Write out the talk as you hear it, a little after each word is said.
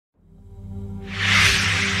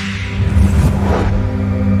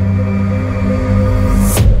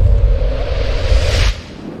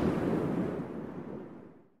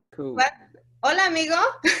amigo.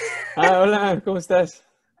 Ah, hola, ¿cómo estás?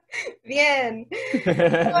 Bien.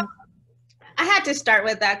 I had to start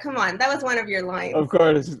with that. Come on, that was one of your lines. Of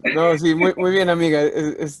course. No, sí, muy bien, amiga.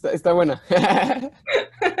 Está buena.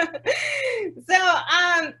 So,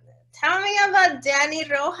 tell me about Danny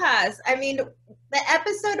Rojas. I mean, the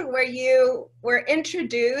episode where you were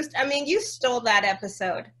introduced, I mean, you stole that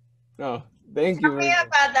episode. No, thank Tell you me very much.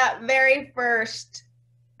 about that very first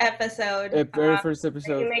episode Very first that you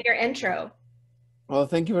episode. made your intro. Well,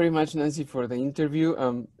 thank you very much, Nancy, for the interview.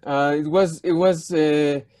 It was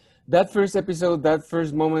that first episode, that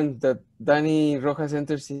first moment that Danny Rojas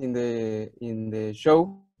enters in the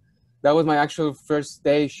show. That was my actual first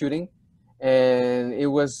day shooting, and it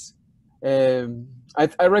was.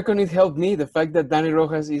 I reckon it helped me the fact that Danny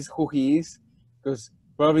Rojas is who he is, because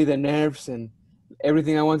probably the nerves and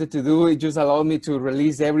everything I wanted to do, it just allowed me to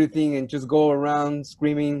release everything and just go around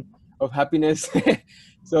screaming of happiness.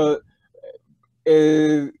 So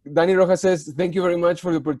Danny Rojas says, "Thank you very much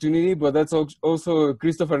for the opportunity," but that's also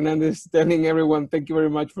Cristo Fernandez telling everyone, "Thank you very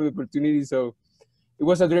much for the opportunity." So it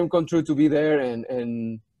was a dream come true to be there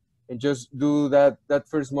and just do that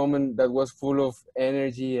first moment that was full of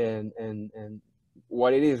energy and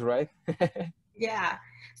what it is, right? Yeah.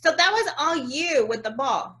 So that was all you with the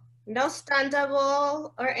ball. No stunt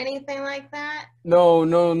double or anything like that? No,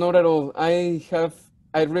 no, not at all. I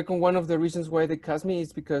reckon one of the reasons why they cast me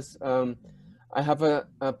is because I have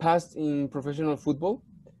a past in professional football.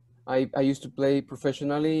 I used to play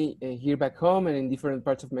professionally here back home and in different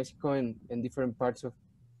parts of Mexico and different parts of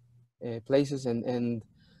places. And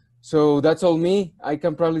so that's all me. I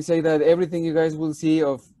can probably say that everything you guys will see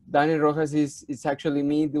of Daniel Rojas is actually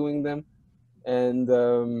me doing them. And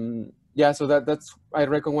yeah, so that's I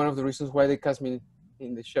reckon one of the reasons why they cast me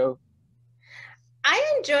in the show. I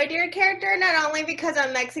enjoyed your character not only because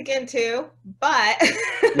I'm Mexican too, but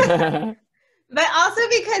but also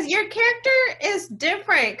because your character is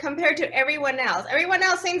different compared to everyone else. Everyone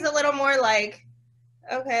else seems a little more like,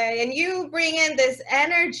 okay, and you bring in this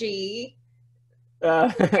energy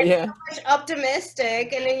and Yeah, so much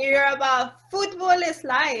optimistic, and then you're about football is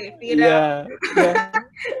life, you know? yeah, yeah.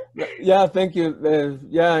 Yeah, thank you.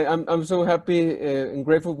 Yeah, I'm so happy and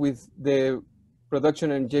grateful with the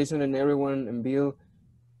production and Jason and everyone and Bill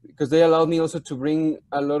because they allowed me also to bring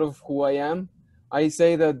a lot of who I am. I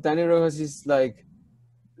say that Danny Rojas is like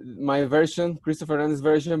my version, Cristo Fernandez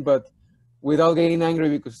version, but without getting angry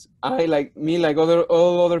because I like me like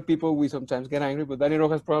all other people we sometimes get angry, but Danny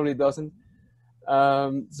Rojas probably doesn't.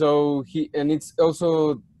 So he and it's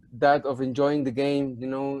also that of enjoying the game,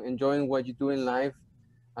 enjoying what you do in life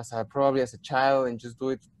probably as a child and just do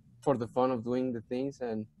it for the fun of doing the things.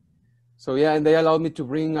 And so yeah, and they allowed me to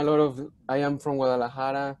bring a lot of. I am from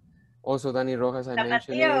Guadalajara, also Danny Rojas. I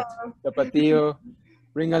mentioned Tapatio. it. Tapatio,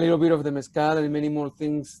 bring a little bit of the mezcal and many more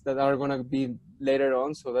things that are gonna be later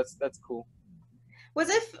on. So that's cool. Where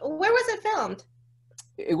was it filmed?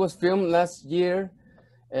 It was filmed last year.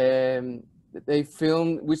 Um,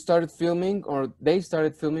 we started filming, or they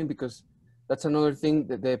started filming because that's another thing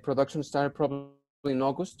that the production started probably in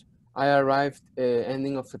August. I arrived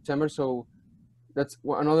ending of September, so that's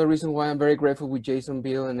another reason why I'm very grateful with Jason,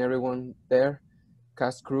 Bill, and everyone there,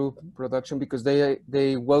 cast, crew, production, because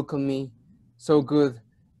they welcomed me so good,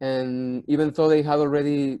 and even though they had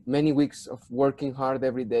already many weeks of working hard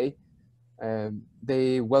every day,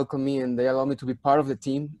 they welcomed me and they allowed me to be part of the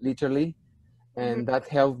team, literally, Mhm. and that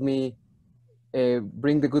helped me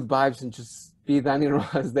bring the good vibes and just be Danny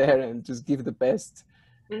Rojas there and just give the best.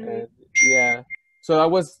 Mhm. And yeah, so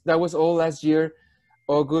that was all last year,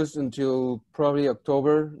 August until probably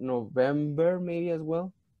October, November maybe as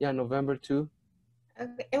well. Yeah, November too.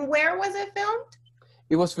 Okay. And where was it filmed?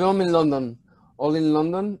 It was filmed in London, all in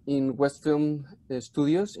London, in West Film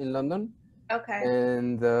Studios in London, Okay.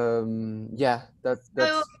 and yeah, So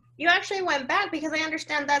that's you actually went back because I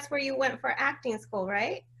understand that's where you went for acting school,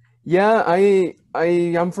 right? yeah. I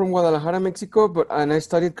am from Guadalajara, Mexico, and I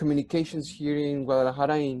studied communications here in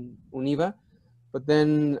Guadalajara in Univa, but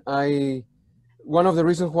then one of the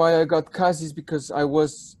reasons why I got cast is because I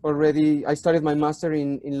started my master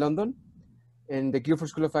in London in the Guildford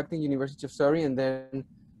School of Acting, University of Surrey, and then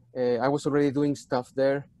I was already doing stuff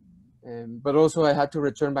there. But also I had to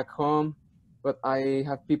return back home. But I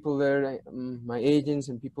have people there, my agents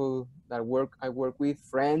and people that I work with,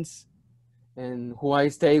 friends, and who I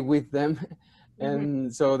stay with them. Mm-hmm.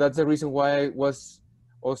 And so that's the reason why I was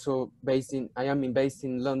also based in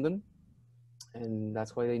London, and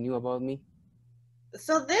that's why they knew about me.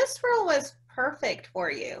 So this role was perfect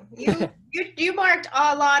for you. You marked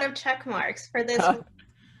a lot of check marks for this.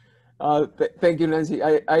 Thank you, Nancy.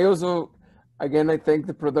 again, I thank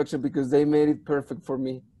the production because they made it perfect for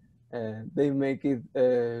me. They make it.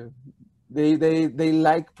 They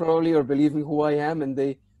like probably or believe in who I am, and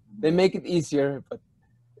they make it easier. But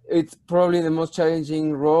it's probably the most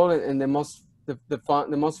challenging role and the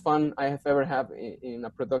most fun I have ever had in a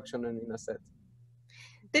production and in a set.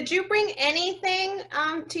 Did you bring anything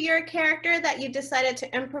to your character that you decided to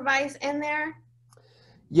improvise in there?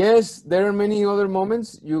 Yes, there are many other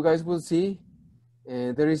moments you guys will see.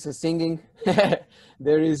 There is a singing.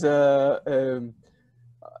 There is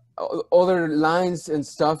other lines and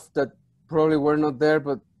stuff that probably were not there,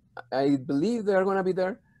 but I believe they are gonna be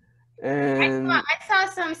there. And I saw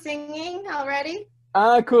some singing already.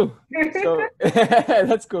 cool. So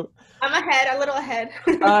that's cool. I'm ahead, a little ahead.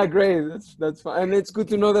 Great. That's fine, and it's good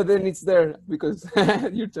to know that then it's there because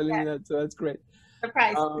you're telling me that, so that's great.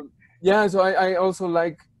 Surprise. Yeah, so I also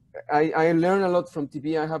like I learn a lot from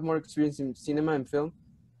TV. I have more experience in cinema and film,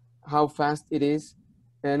 how fast it is,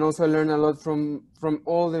 and also I learn a lot from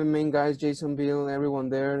all the main guys, Jason, Bill, everyone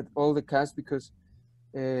there, all the cast, because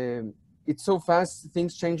it's so fast,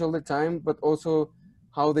 things change all the time, but also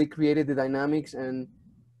how they created the dynamics. And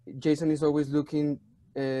Jason is always looking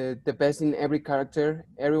the best in every character.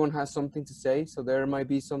 Everyone has something to say, so there might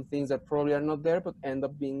be some things that probably are not there but end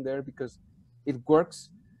up being there because it works.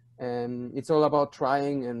 And it's all about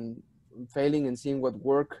trying and failing and seeing what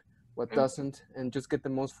works, what doesn't, and just get the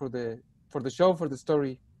most for the show, for the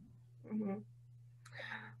story.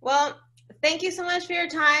 Well, thank you so much for your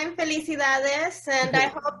time. Felicidades, and I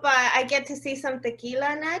hope I get to see some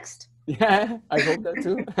tequila next. Yeah, I hope that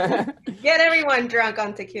too. Get everyone drunk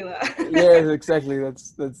on tequila. Yes, exactly.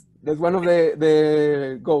 That's one of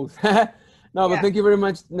the goals. No, but thank you very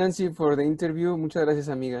much, Nancy, for the interview. Muchas gracias,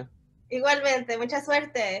 amiga. Igualmente, mucha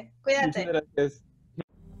suerte. Cuídate. Muchas gracias.